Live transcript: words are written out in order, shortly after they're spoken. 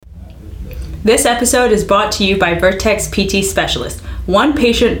This episode is brought to you by Vertex PT Specialist. One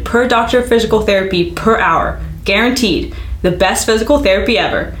patient per doctor physical therapy per hour. Guaranteed. The best physical therapy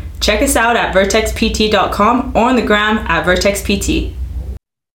ever. Check us out at vertexpt.com or on the gram at vertexpt.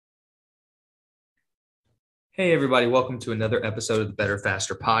 Hey everybody, welcome to another episode of the Better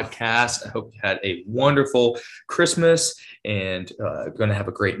Faster podcast. I hope you had a wonderful Christmas and going to have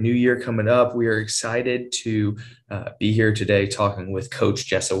a great new year coming up. We are excited to be here today talking with Coach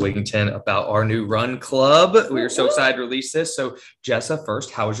Jessa Wigington about our new run club. We are so excited to release this. So Jessa,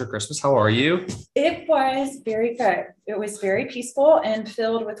 first, how was your Christmas? How are you? It was very good. It was very peaceful and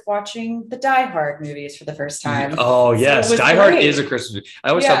filled with watching the Die Hard movies for the first time. Oh, yes. So Die Hard is a Christmas movie. I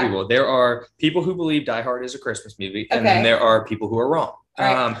always tell people there are people who believe Die Hard is a Christmas movie, and then there are people who are wrong.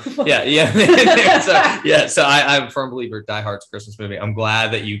 Right. So I'm a firm believer Die Hard's a Christmas movie. I'm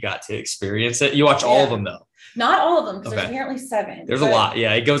glad that you got to experience it. You watch all of them, though. Not all of them, because there's apparently 7. There's a lot.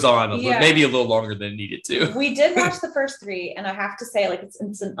 Yeah, it goes on maybe a little longer than it needed to. We did watch the first 3, and I have to say, like,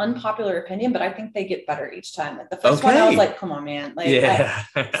 it's an unpopular opinion, but I think they get better each time. Like the first one, I was like, come on, man. Like,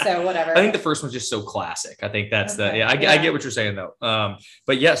 so whatever. I think the first one's just so classic. I think that's I get what you're saying, though.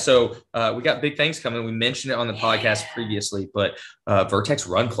 So we got big things coming. We mentioned it on the podcast previously, but Vertex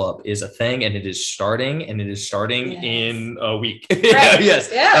Run Club is a thing, and it is starting in a week. Right. Yes.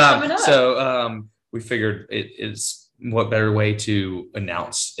 Yeah, coming up. So we figured it is what better way to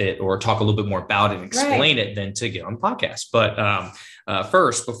announce it or talk a little bit more about it and explain it than to get on the podcast. But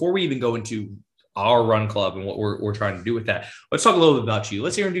first, before we even go into our run club and what we're trying to do with that, let's talk a little bit about you.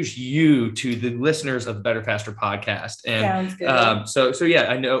 Let's introduce you to the listeners of the Better Faster podcast. And sounds good. So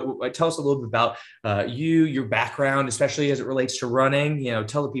I know. Tell us a little bit about you, your background, especially as it relates to running. You know,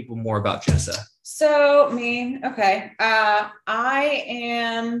 tell the people more about Jessa. So I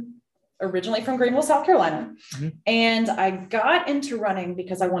am originally from Greenville, South Carolina, and I got into running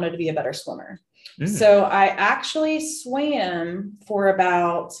because I wanted to be a better swimmer. So I actually swam for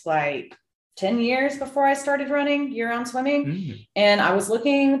about 10 years before I started running year-round swimming. And I was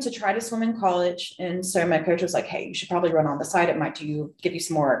looking to try to swim in college. And so my coach was like, hey, you should probably run on the side. It might give you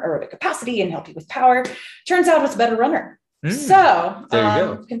some more aerobic capacity and help you with power. Turns out I was a better runner. So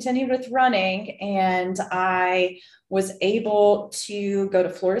continued with running, and I was able to go to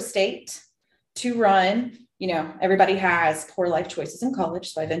Florida State to run. You know, everybody has poor life choices in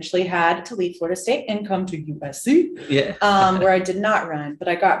college. So I eventually had to leave Florida State and come to USC, where I did not run, but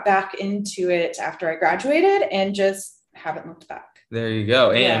I got back into it after I graduated and just haven't looked back. There you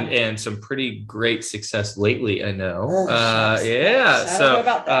go. And some pretty great success lately, I know. It's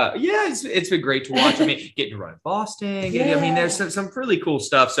been great to watch. I mean, getting to run in Boston. I mean, there's some really cool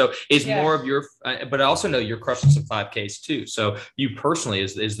stuff. So it's more of your, but I also know you're crushing some 5Ks too. So you personally,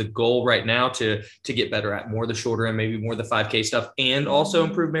 is the goal right now to get better at more of the shorter and maybe more of the 5K stuff and also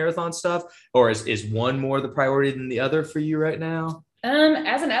improve marathon stuff? Or is one more the priority than the other for you right now?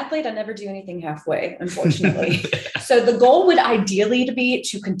 As an athlete, I never do anything halfway, unfortunately. So the goal would ideally be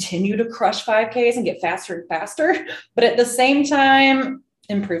to continue to crush 5Ks and get faster and faster, but at the same time,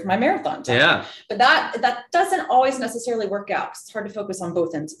 improve my marathon time. Yeah. But that doesn't always necessarily work out because it's hard to focus on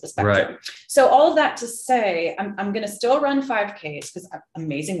both ends of the spectrum. Right. So all of that to say, I'm going to still run 5Ks because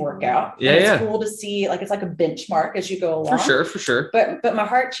amazing workout. It's cool to see, like, it's like a benchmark as you go along. For sure. But my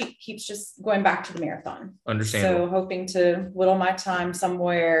heart keeps just going back to the marathon. Understandable. So hoping to whittle my time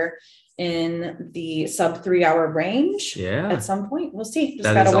somewhere in the sub 3 hour range. At some point. We'll see.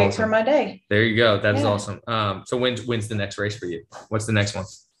 Just got to wait for my day. There you go. That is awesome. So when's the next race for you? What's the next one?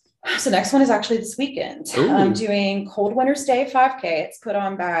 So next one is actually this weekend. I'm doing Cold Winter's Day 5K. It's put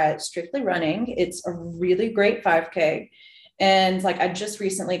on by Strictly Running. It's a really great 5K. And I just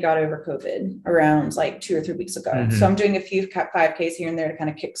recently got over COVID around 2 or 3 weeks ago. So I'm doing a few 5Ks here and there to kind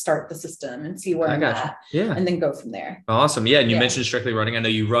of kickstart the system and see where I'm at. And then go from there. Awesome. Yeah. And you mentioned Strictly Running. I know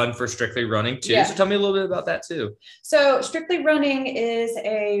you run for Strictly Running too. So tell me a little bit about that too. So Strictly Running is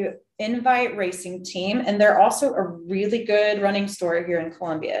a invite racing team, and they're also a really good running store here in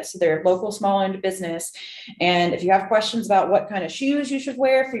Columbia. So they're a local small-owned business, and if you have questions about what kind of shoes you should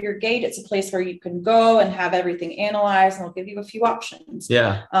wear for your gait, it's a place where you can go and have everything analyzed, and they'll give you a few options.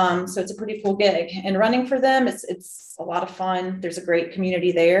 So it's a pretty cool gig, and running for them, it's a lot of fun. There's a great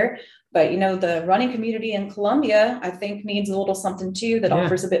community there. But, the running community in Columbia, I think, needs a little something too that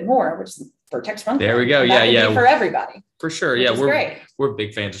offers a bit more, which is Vertex Run Club. There we go. For everybody. For sure. We're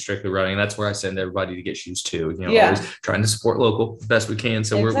big fans of Strictly Running. That's where I send everybody to get shoes too. Always trying to support local the best we can.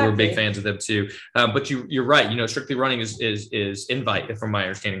 So we're big fans of them too. But you're right. Strictly Running is invite, from my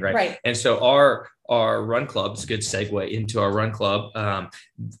understanding, right? And so our run club is a good segue into our run club.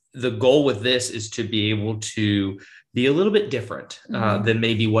 The goal with this is to be able to be a little bit different than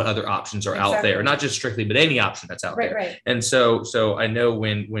maybe what other options are out there, not just strictly, but any option that's out there. Right. And so I know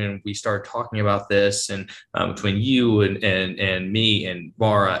when we started talking about this, and between you and me and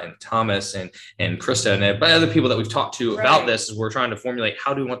Mara and Thomas and Krista and other people that we've talked to about this, is we're trying to formulate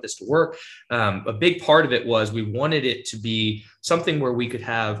how do we want this to work. A big part of it was we wanted it to be something where we could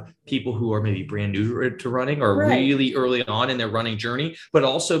have people who are maybe brand new to running or really early on in their running journey, but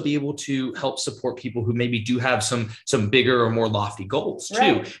also be able to help support people who maybe do have some bigger or more lofty goals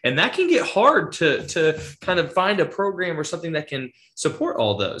too. And that can get hard to kind of find a program or something that can support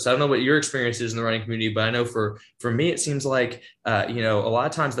all those. I don't know what your experience is in the running community, but I know for me, it seems like, a lot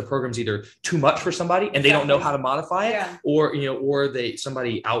of times the program's either too much for somebody and they don't know how to modify it, or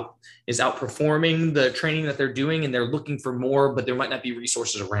somebody is outperforming the training that they're doing and they're looking for more, but there might not be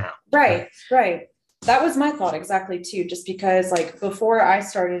resources around. Right. That was my thought exactly too, just because like before I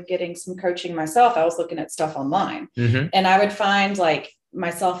started getting some coaching myself, I was looking at stuff online and I would find like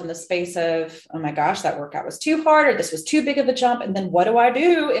myself in the space of, oh my gosh, that workout was too hard, or this was too big of a jump. And then what do I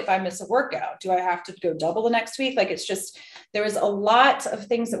do if I miss a workout? Do I have to go double the next week? Like, it's just, there was a lot of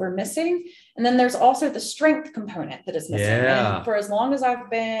things that were missing. And then there's also the strength component that is missing. And for as long as I've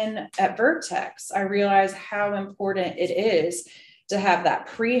been at Vertex, I realize how important it is to have that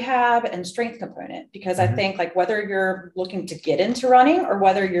prehab and strength component, because I think like whether you're looking to get into running or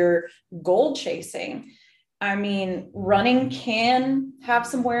whether you're goal chasing, I mean, running can have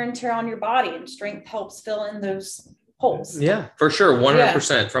some wear and tear on your body, and strength helps fill in those holes. Yeah, for sure.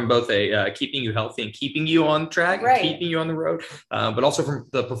 100% from both keeping you healthy and keeping you on track, and keeping you on the road, but also from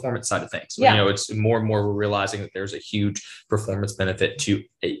the performance side of things. It's more and more we're realizing that there's a huge performance benefit to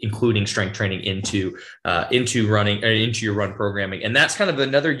including strength training into running, into your run programming. And that's kind of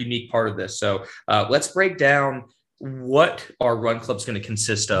another unique part of this. So let's break down what our run club is going to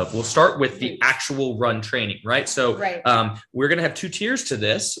consist of. We'll start with the actual run training, right? So we're going to have two tiers to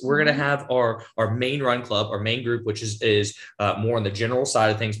this. We're going to have our main run club, our main group, which is more on the general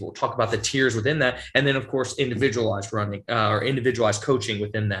side of things. We'll talk about the tiers within that. And then of course, individualized running or individualized coaching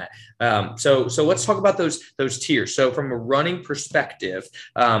within that. So let's talk about those tiers. So from a running perspective,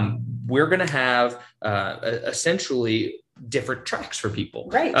 we're going to have essentially different tracks for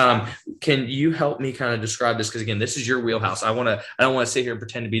people. Can you help me kind of describe this? Because again, this is your wheelhouse. I don't want to sit here and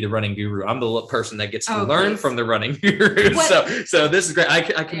pretend to be the running guru. I'm the person that gets to learn from the running guru. So this is great.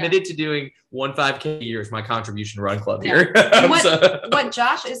 I committed to doing 1 5K a year is my contribution to Run Club here. What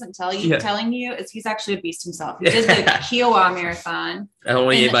Josh isn't telling you is he's actually a beast himself. He did the Kiowa marathon. I don't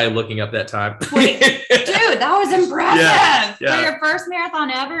want anybody looking up that time. Wait, dude, that was impressive. For your first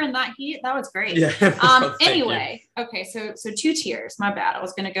marathon ever in that heat, that was great. Anyway, okay, so 2 tiers. My bad. I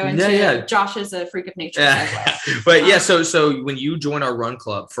was going to go into Josh is a freak of nature. But so when you join our Run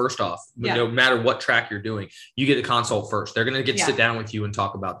Club, first off, no matter what track you're doing, you get a consult first. They're going to get to sit down with you and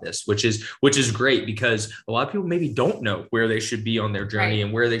talk about this, which is great, because a lot of people maybe don't know where they should be on their journey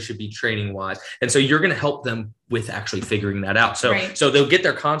and where they should be training wise. And so you're going to help them with actually figuring that out. So they'll get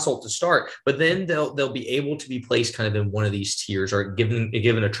their consult to start, but then they'll be able to be placed kind of in one of these tiers or given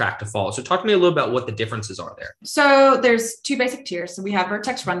a track to follow. So talk to me a little about what the differences are there. So there's 2 basic tiers. So we have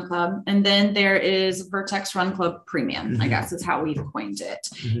Vertex Run Club, and then there is Vertex Run Club Premium, I guess is how we've coined it.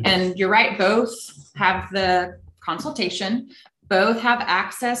 And you're right, both have the consultation. Both have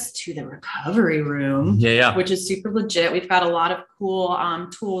access to the recovery room, which is super legit. We've got a lot of cool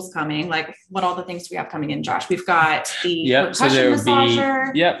tools coming. Like, what all the things do we have coming in, Josh? We've got the percussion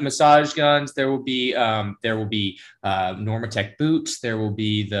massager. Massage guns. There will be Normatec boots. There will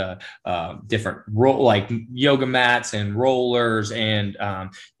be the different like yoga mats and rollers, and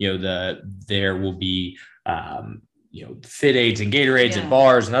there will be Fit Aids and Gatorades and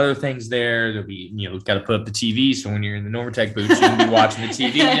bars and other things there. There'll be, got to put up the TV. So when you're in the Normatec boots, you can be watching the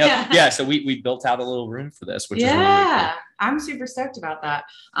TV. So we built out a little room for this, which is really cool. I'm super stoked about that.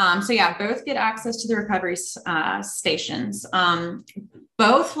 Both get access to the recovery stations.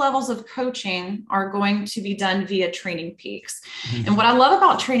 Both levels of coaching are going to be done via Training Peaks. And what I love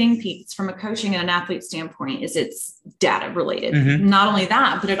about Training Peaks from a coaching and an athlete standpoint is it's data related. Not only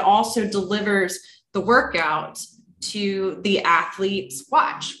that, but it also delivers the workout to the athlete's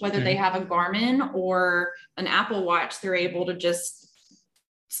watch, whether they have a Garmin or an Apple Watch. They're able to just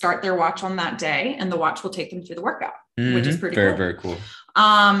start their watch on that day, and the watch will take them through the workout, which is pretty cool. Very cool.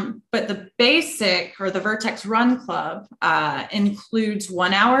 But the basic, or the Vertex Run Club, includes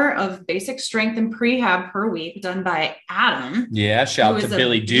 1 hour of basic strength and prehab per week done by Adam. Shout out to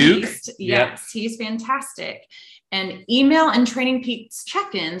Billy Duke. Yes, he's fantastic. and email and Training Peaks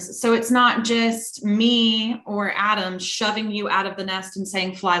check-ins. So it's not just me or Adam shoving you out of the nest and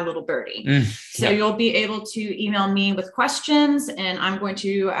saying, fly little birdie. So you'll be able to email me with questions, and I'm going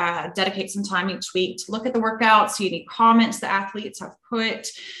to dedicate some time each week to look at the workout, see any comments the athletes have put,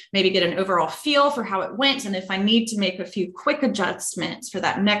 maybe get an overall feel for how it went. And if I need to make a few quick adjustments for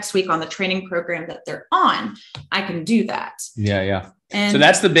that next week on the training program that they're on, I can do that. Yeah. And so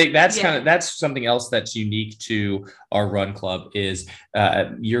that's that's something else that's unique to our run club is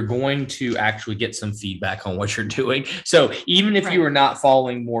you're going to actually get some feedback on what you're doing. So even if you are not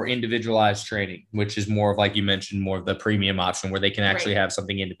following more individualized training, which is more of, like you mentioned, more of the premium option where they can actually have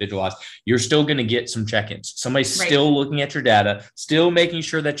something individualized, you're still going to get some check-ins. Somebody's still looking at your data, still making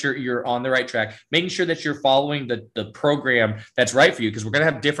sure that you're on the right track, making sure that you're following the program that's right for you, because we're going to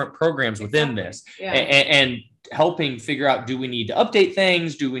have different programs within this. And helping figure out, do we need to update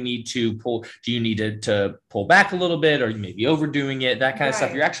things? Do we need to do you need to pull back a little bit? Or you may be overdoing it, that kind of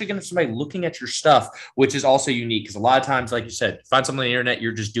stuff. You're actually going to have somebody looking at your stuff, which is also unique, because a lot of times, like you said, find something on the internet,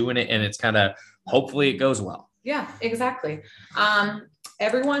 you're just doing it, and it's kind of, hopefully it goes well. Yeah, exactly.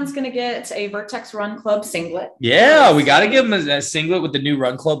 Everyone's going to get a Vertex Run Club singlet. Yeah, we got to give them a singlet with the new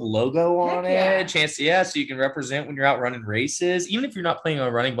Run Club logo on it. Chance, so you can represent when you're out running races. Even if you're not planning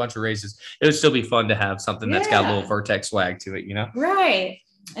on running a bunch of races, it would still be fun to have something that's got a little Vertex swag to it, Right.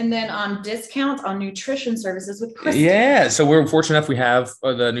 And then discounts on nutrition services with Kristen. Yeah. So we're fortunate enough. We have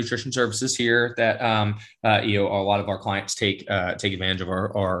the nutrition services here that, a lot of our clients take advantage of,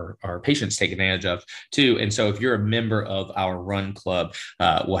 our patients take advantage of too. And so if you're a member of our run club,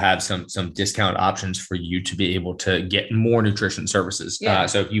 we'll have some discount options for you to be able to get more nutrition services.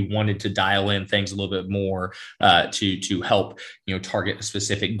 So if you wanted to dial in things a little bit more to help, target a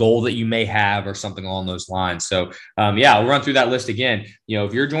specific goal that you may have or something along those lines. So I'll run through that list again.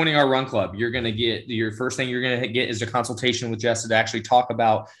 If you're joining our run club, you're going to get your first thing you're going to get is a consultation with Jessica to actually talk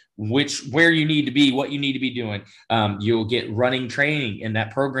about where you need to be, what you need to be doing. You'll get running training and that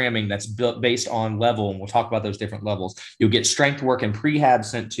programming that's built based on level. And we'll talk about those different levels. You'll get strength work and prehab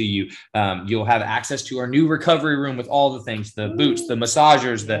sent to you. You'll have access to our new recovery room with all the things, the boots, the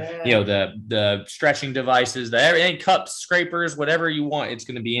massagers, the stretching devices, everything, cups, scrapers, whatever you want. It's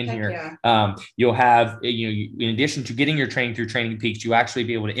going to be in here. You'll have, in addition to getting your training through Training Peaks, you actually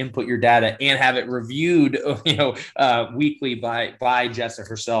be able to input your data and have it reviewed, weekly by Jessica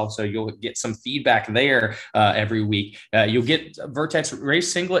herself. So you'll get some feedback there every week. You'll get Vertex race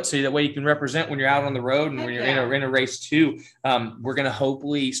singlet, so that way you can represent when you're out on the road and when you're in a race too. We're going to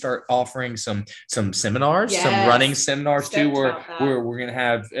hopefully start offering some seminars, some running seminars too, where we're going to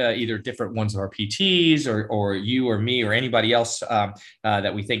have either different ones of our PTs or you or me or anybody else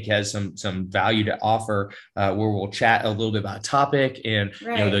that we think has some value to offer, where we'll chat a little bit about a topic, and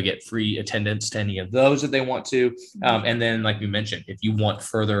they'll get free attendance to any of those if they want to. And then, like we mentioned, if you want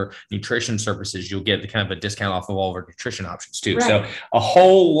further nutrition services, you'll get the kind of a discount off of all of our nutrition options too. So a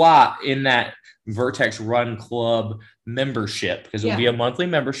whole lot in that Vertex Run Club membership, because it'll be a monthly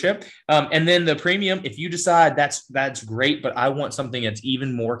membership. And then the premium, if you decide that's great, but I want something that's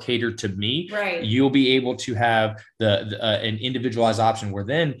even more catered to me, you'll be able to have an individualized option where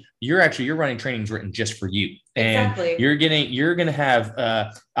then you're running trainings written just for you. And you're going to have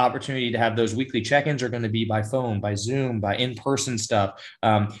opportunity to have those weekly check-ins are going to be by phone, by Zoom, by in-person stuff.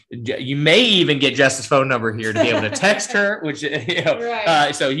 You may even get Jess's phone number here to be able to text her, which,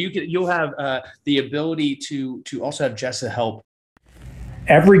 so you'll have the ability to also have Jessa help.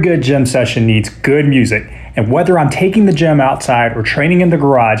 Every good gym session needs good music, and whether I'm taking the gym outside or training in the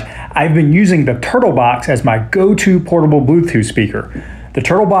garage, I've been using the Turtlebox as my go-to portable Bluetooth speaker. The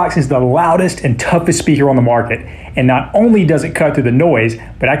Turtlebox is the loudest and toughest speaker on the market, and not only does it cut through the noise,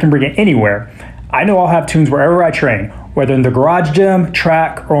 but I can bring it anywhere. I know I'll have tunes wherever I train, whether in the garage gym,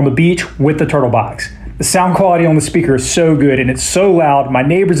 track, or on the beach with the Turtlebox. The sound quality on the speaker is so good and it's so loud, my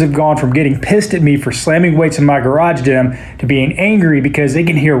neighbors have gone from getting pissed at me for slamming weights in my garage gym to being angry because they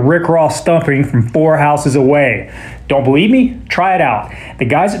can hear Rick Ross thumping from 4 houses away. Don't believe me? Try it out. The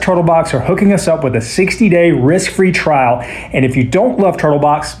guys at Turtlebox are hooking us up with a 60-day risk-free trial, and if you don't love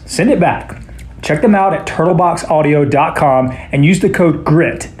Turtlebox, send it back. Check them out at turtleboxaudio.com and use the code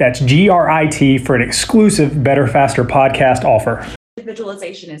GRIT, that's GRIT, for an exclusive Better Faster podcast offer.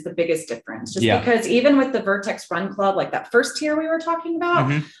 Individualization is the biggest difference, because even with the Vertex Run Club, like that first tier we were talking about,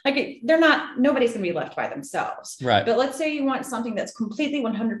 nobody's going to be left by themselves. Right. But let's say you want something that's completely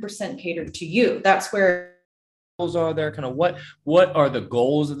 100% catered to you. That's where are there, kind of what are the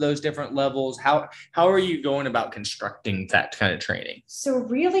goals of those different levels? How are you going about constructing that kind of training? So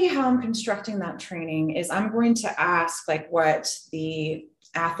really how I'm constructing that training is I'm going to ask like what the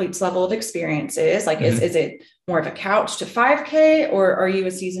athlete's level of experience is. Like, is it more of a couch to 5K, or are you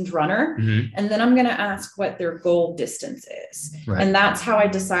a seasoned runner? And then I'm going to ask what their goal distance is. And that's how I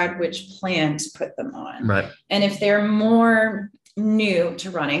decide which plan to put them on. And if they're more new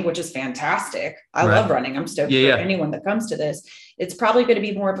to running, which is fantastic. I love running. I'm stoked for anyone that comes to this. It's probably going to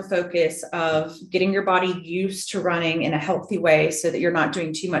be more of a focus of getting your body used to running in a healthy way so that you're not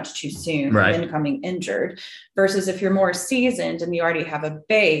doing too much too soon and then coming injured, versus if you're more seasoned and you already have a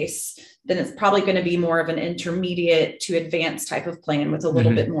base, then it's probably going to be more of an intermediate to advanced type of plan with a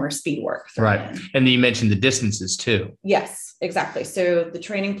little bit more speed work. And then you mentioned the distances too. Yes, exactly. So the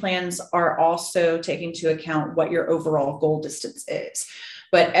training plans are also taking into account what your overall goal distance is.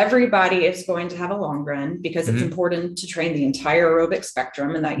 But everybody is going to have a long run because it's important to train the entire aerobic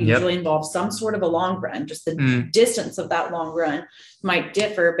spectrum. And that usually involves some sort of a long run. Just the distance of that long run might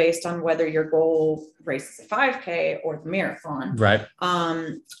differ based on whether your goal race is a 5K or the marathon.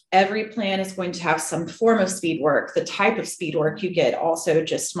 Every plan is going to have some form of speed work. The type of speed work you get also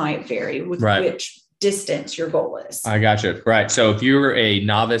just might vary with which distance your goal is. I gotcha. So if you're a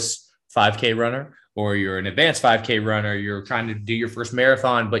novice 5K runner, or you're an advanced 5K runner, you're trying to do your first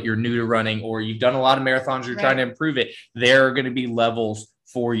marathon, but you're new to running, or you've done a lot of marathons, you're trying to improve it, there are going to be levels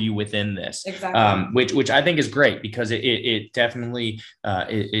for you within this, which I think is great, because it definitely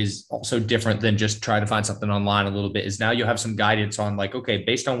is also different than just trying to find something online a little bit. Is now you'll have some guidance on, like, okay,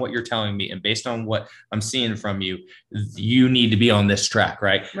 based on what you're telling me and based on what I'm seeing from you, you need to be on this track,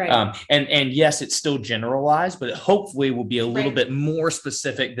 and yes, it's still generalized, but hopefully will be a little bit more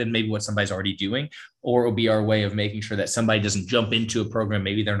specific than maybe what somebody's already doing, or it'll be our way of making sure that somebody doesn't jump into a program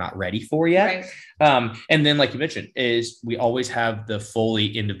maybe they're not ready for yet. And then, like you mentioned, is we always have the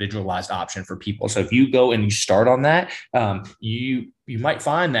fully individualized option for people. So if you go and you start on that, you might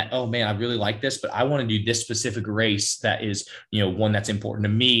find that, oh man, I really like this, but I want to do this specific race that is, one that's important to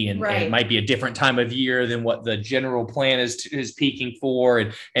me. And it might be a different time of year than what the general plan is peaking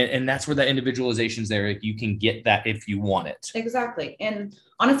for. And that's where the individualization is there. If you can get that if you want it. Exactly. And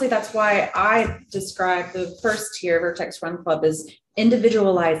honestly, that's why I describe the first tier Vertex Run Club as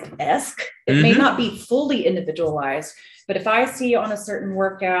individualized-esque. It may not be fully individualized, but if I see on a certain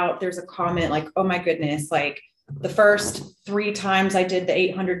workout, there's a comment like, oh my goodness, like the first 3 times I did the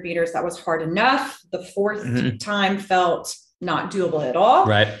 800 meters, that was hard enough. The 4th time felt not doable at all.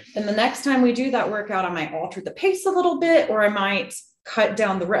 Then the next time we do that workout, I might alter the pace a little bit, or I might cut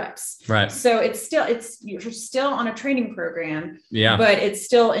down the reps. So you're still on a training program, but it's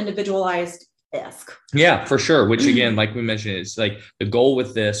still individualized-esque. Yeah, for sure. Which again, like we mentioned, it's like the goal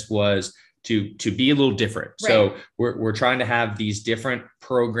with this was to be a little different. So we're trying to have these different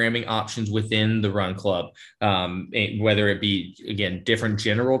programming options within the run club, whether it be, again, different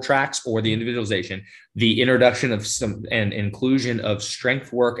general tracks or the individualization, the introduction of some and inclusion of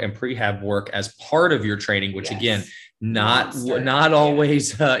strength work and prehab work as part of your training, which again, not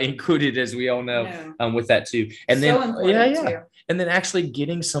always included, as we all know, with that too. And so then, and then actually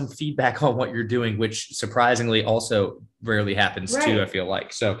getting some feedback on what you're doing, which surprisingly also rarely happens too, I feel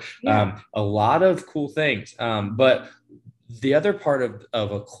like. So a lot of cool things. But the other part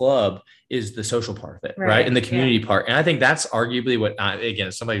of a club is the social part of it, right? And the community part. And I think that's arguably what again,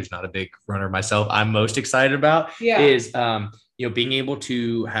 as somebody who's not a big runner myself, I'm most excited about is, being able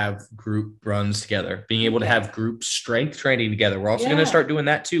to have group runs together, being able to have group strength training together. We're also going to start doing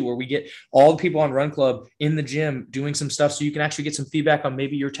that too, where we get all the people on Run Club in the gym doing some stuff, so you can actually get some feedback on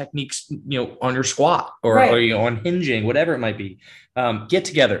maybe your techniques, on your squat or on hinging, whatever it might be.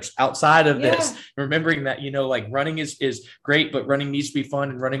 Get-togethers outside of this, remembering that, like running is great, but running needs to be fun,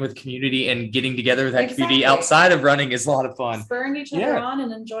 and running with community and getting together with that community outside of running is a lot of fun. Spurring each other on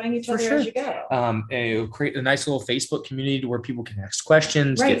and enjoying each other as you go. And create a nice little Facebook community where people can ask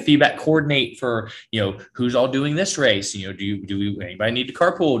questions, get feedback, coordinate for, who's all doing this race. Do we anybody need to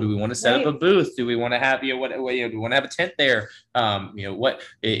carpool? Do we want to set up a booth? Do we want to have, do we want to have a tent there? What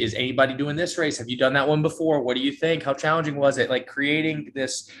is anybody doing this race? Have you done that one before? What do you think? How challenging was it? Like creating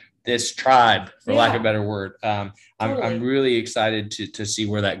this tribe, for lack of a better word. I'm really excited to see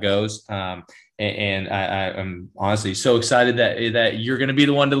where that goes. And I'm honestly so excited that you're going to be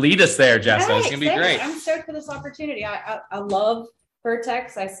the one to lead us there, Jessa. It's going to be great. I'm stoked for this opportunity. I love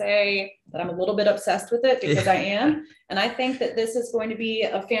Vertex. I say that I'm a little bit obsessed with it because I am. And I think that this is going to be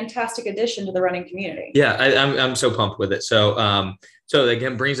a fantastic addition to the running community. Yeah, I'm so pumped with it. So, so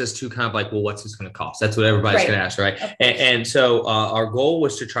again, brings us to kind of like, well, what's this going to cost? That's what everybody's going to ask, right? And so our goal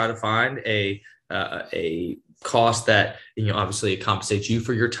was to try to find a cost that, obviously it compensates you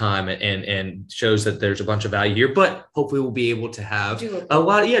for your time and shows that there's a bunch of value here, but hopefully we'll be able to have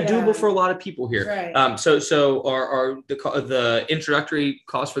doable for a lot of people here. Right. So the introductory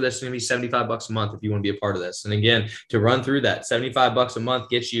cost for this is going to be $75 a month if you want to be a part of this. And again, to run through that, $75 a month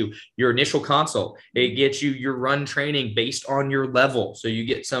gets you your initial consult. It gets you your run training based on your level. So you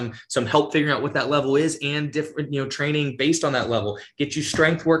get some help figuring out what that level is and different, training based on that level. Get you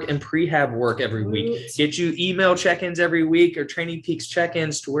strength work and prehab work every week. Get you email check-ins every week or Training Peaks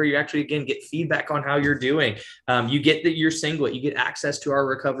check-ins to where you actually, again, get feedback on how you're doing. You get your singlet. You get access to our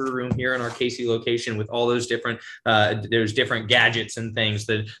recovery room here in our Casey location with all those different, there's different gadgets and things,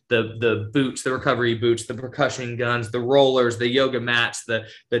 the boots, the recovery boots, the percussion guns, the rollers, the yoga mats,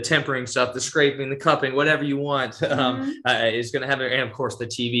 the tempering stuff, the scraping, the cupping, whatever you want is going to have it. And of course the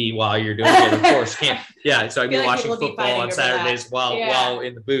TV while you're doing it, of course. So I've been watching football on Saturdays while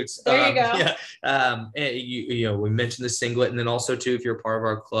in the boots. There you go. And we mentioned the singlet, and then also too, if you're a part of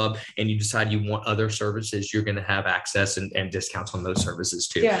our club and you decide you want other services, you're going to have access and discounts on those services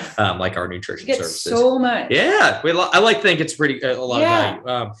too. Like our nutrition services. So much. I like to think it's pretty a lot of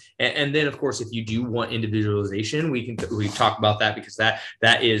value. And then of course, if you do want individualization, we talk about that, because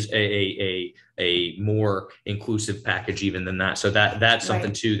that is a more inclusive package even than that. So that's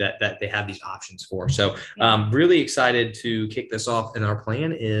something too that they have these options for. So really excited to kick this off, and our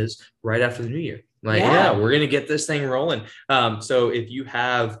plan is right after the new year. We're going to get this thing rolling. So if you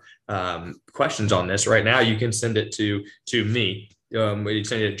have questions on this right now, you can send it to me. You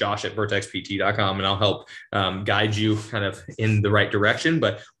send it to josh@vertexpt.com, and I'll help guide you kind of in the right direction.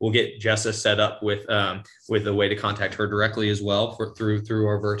 But we'll get Jessa set up with a way to contact her directly as well through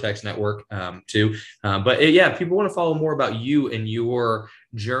our Vertex network too. If people want to follow more about you and your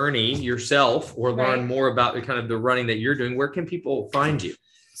journey yourself, or learn more about the kind of the running that you're doing, where can people find you?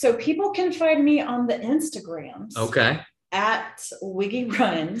 So people can find me on the Instagrams. Okay. At Wiggy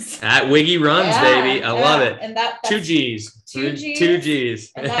Runs. At Wiggy Runs, baby. I love it. And that's 2 G's. 2 G's. 2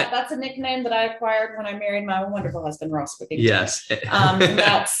 G's. And that's a nickname that I acquired when I married my wonderful husband, Ross Wiggy. Yes. And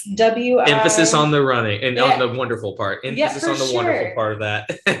that's W. Emphasis on the running and on the wonderful part. Emphasis on the wonderful part of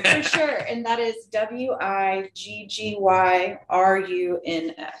that. For sure. And that is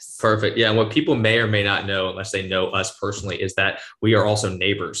WIGGYRUNS. Perfect. Yeah. And what people may or may not know, unless they know us personally, is that we are also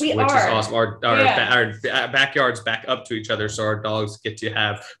neighbors, which is awesome. Our backyards back up to each other, so our dogs get to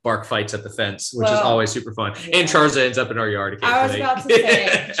have bark fights at the fence, which is always super fun. And Charza ends up in our yard occasionally. I was about to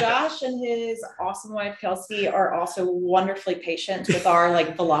say, Josh and his awesome wife Kelsey are also wonderfully patient with our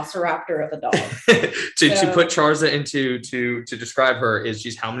velociraptor of a dog. To put Charza into to describe her, is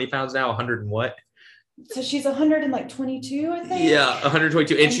she's how many pounds now? 100 and what? So she's 122, I think. Yeah,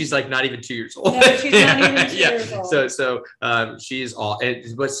 122, and she's not even 2 years old. No, she's not even 2 years old. So she's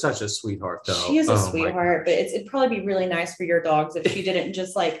but such a sweetheart though. She is a sweetheart, but it'd probably be really nice for your dogs if she didn't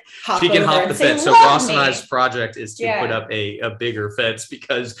just hop. She can hop the fence. So Ross and I's project is to put up a bigger fence,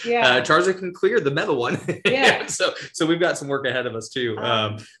 because Charza can clear the metal one. So we've got some work ahead of us too.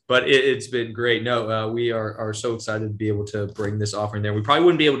 But it's been great. No, we are so excited to be able to bring this offering there. We probably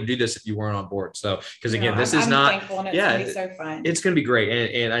wouldn't be able to do this if you weren't on board. So because again, this is not. Thankful, and it's gonna be so fun. It's going to be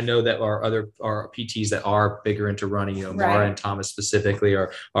great, and I know that our PTs that are bigger into running, Mara and Thomas specifically,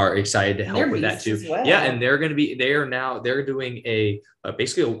 are excited to help with that too. Well. Yeah, and they're doing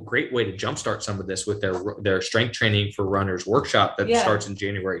basically a great way to jumpstart some of this with their strength training for runners workshop that starts in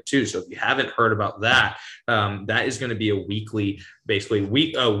January too. So if you haven't heard about that, that is going to be a weekly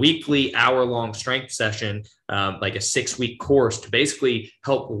hour-long strength session, like a 6-week course to basically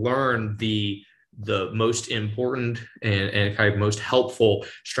help learn the most important and kind of most helpful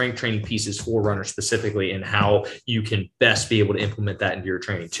strength training pieces for runners specifically, and how you can best be able to implement that into your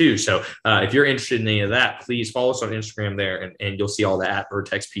training too. So if you're interested in any of that, please follow us on Instagram there, and you'll see all that at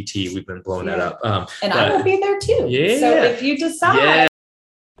Vertex PT. We've been blowing that up. And I will be there too. Yeah. So if you decide. Yeah.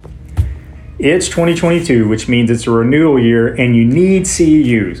 It's 2022, which means it's a renewal year, and you need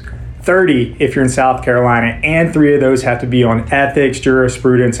CEUs. 30 if you're in South Carolina, and 3 of those have to be on ethics,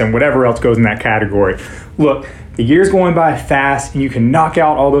 jurisprudence, and whatever else goes in that category. Look, the year's going by fast, and you can knock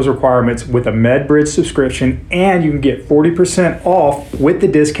out all those requirements with a MedBridge subscription, and you can get 40% off with the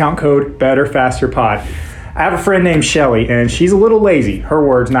discount code BetterFasterPod. I have a friend named Shelly, and she's a little lazy. Her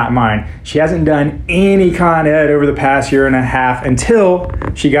words, not mine. She hasn't done any Con Ed over the past year and a half until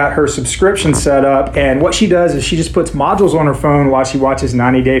she got her subscription set up. And what she does is she just puts modules on her phone while she watches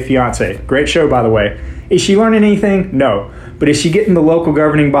 90 Day Fiancé. Great show, by the way. Is she learning anything? No. But is she getting the local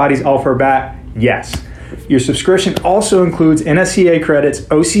governing bodies off her back? Yes. Your subscription also includes NSCA credits,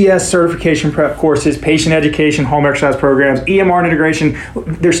 OCS certification prep courses, patient education, home exercise programs, EMR integration.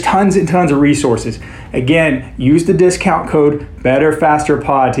 There's tons and tons of resources. Again, use the discount code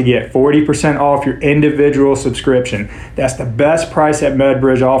BetterFasterPod to get 40% off your individual subscription. That's the best price that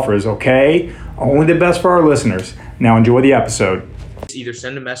MedBridge offers, okay? Only the best for our listeners. Now enjoy the episode. Either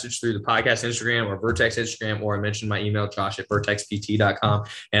send a message through the podcast Instagram or Vertex Instagram, or I mentioned my email, josh@vertexpt.com,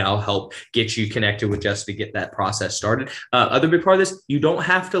 and I'll help get you connected with Jess to get that process started. Other big part of this, you don't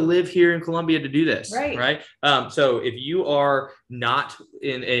have to live here in Columbia to do this, right? So if you are not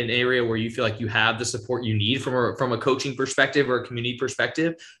in an area where you feel like you have the support you need from a coaching perspective or a community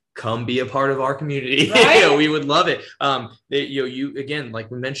perspective, come be a part of our community. Right? We would love it. You again, like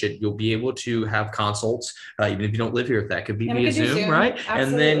we mentioned, you'll be able to have consults, even if you don't live here. If that could be via Zoom, right? Absolutely.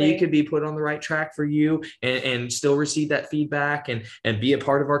 And then you could be put on the right track for you, and still receive that feedback and be a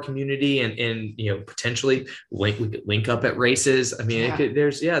part of our community, and potentially link up at races. I mean,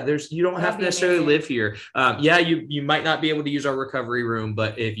 there's you don't have to necessarily live here. You might not be able to use our recovery room,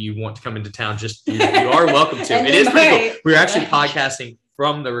 but if you want to come into town, you are welcome to. It is pretty cool. We're actually podcasting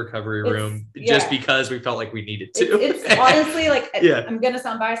from the recovery room just because we felt like we needed to. It's honestly I'm going to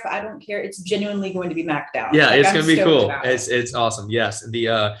sound biased, but I don't care. It's genuinely going to be maxed out. Yeah, it's going to be cool. It's awesome. Yes.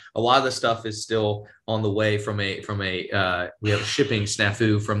 A lot of the stuff is still on the way from we have a shipping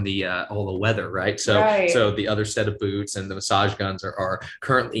snafu from all the weather, right? So the other set of boots and the massage guns are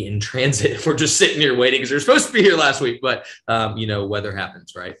currently in transit. We're just sitting here waiting because they're supposed to be here last week, but weather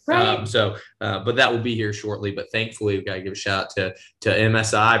happens, right? But that will be here shortly. But thankfully, we've got to give a shout out to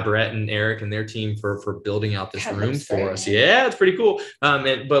MSI, Brett and Eric and their team for building out this room for us. Yeah, it's pretty cool.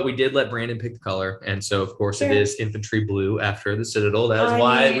 But we did let Brandon pick the color, and so of course it is infantry blue after the Citadel. That is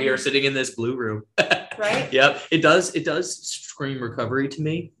why we are sitting in this blue room. Right. Yep. It does scream recovery to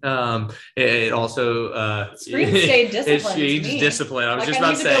me. It also screams discipline. I was just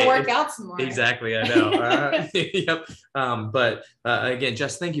about to say, go work out some more. Exactly. I know. Yep. But again,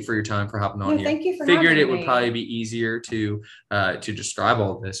 Jess, thank you for your time, for hopping on here. Thank you for Figured it would probably be easier to describe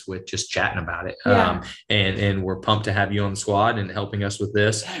all of this with just chatting about it. And we're pumped to have you on the squad and helping us with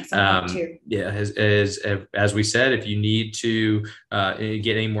this. As we said, if you need to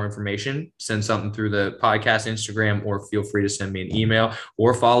get any more information, send something through the podcast Instagram, or feel free to send me an email,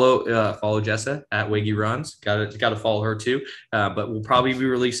 or follow Jessa at Wiggy Runs. Got to follow her too. But we'll probably be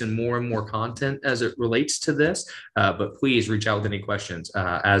releasing more and more content as it relates to this. But please reach out with any questions.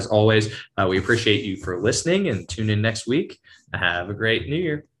 As always, we appreciate you for listening, and tune in next week. Have a great New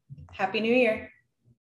Year. Happy New Year.